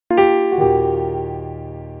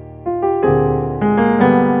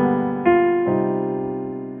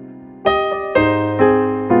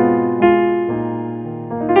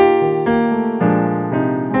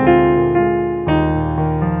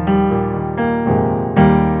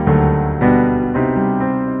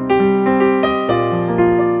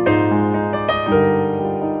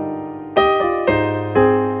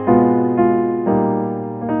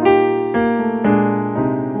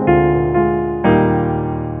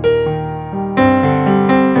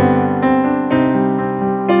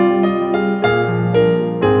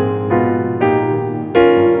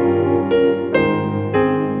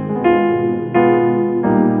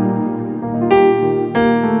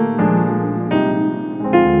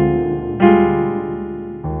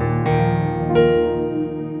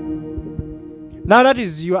Now that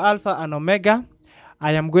is your alpha and omega.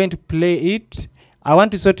 I am going to play it. I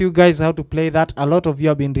want to show to you guys how to play that. A lot of you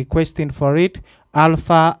have been requesting for it.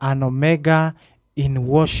 Alpha and omega in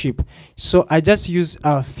worship. So I just use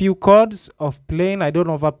a few chords of playing. I don't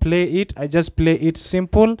overplay it. I just play it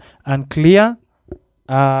simple and clear.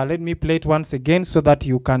 Let me play it once again so that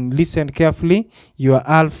you can listen carefully. Your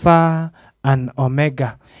alpha and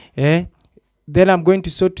omega. Then I'm going to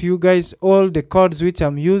show to you guys all the chords which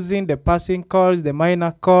I'm using, the passing chords, the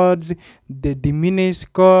minor chords, the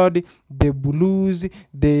diminished chord, the blues,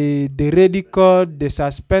 the ready chord, the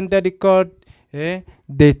suspended chord,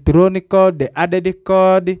 the thrown chord, the added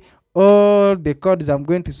chord, all the chords I'm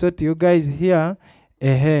going to show to you guys here.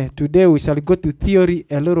 Today we shall go to theory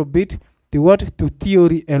a little bit. To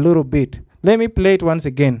theory a little bit. Let me play it once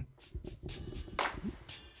again.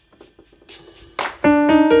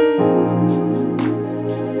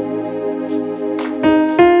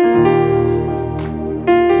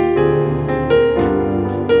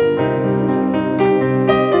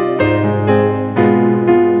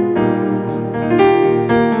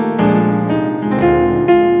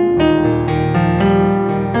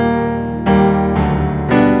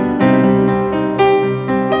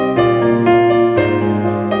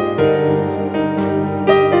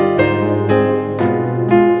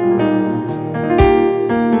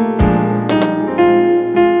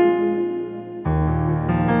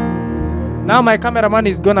 Now my cameraman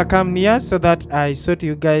is gonna come near so that I show to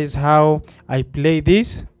you guys how I play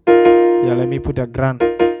this. Yeah, let me put a ground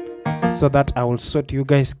so that I will show to you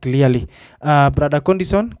guys clearly. Brother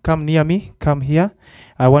Condison, come near me. Come here.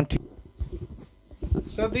 I want to.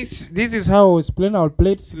 So this is how I was playing. I'll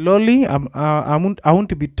play it slowly. I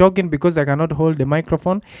won't be talking because I cannot hold the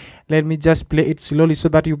microphone. Let me just play it slowly so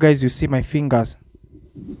that you guys you see my fingers.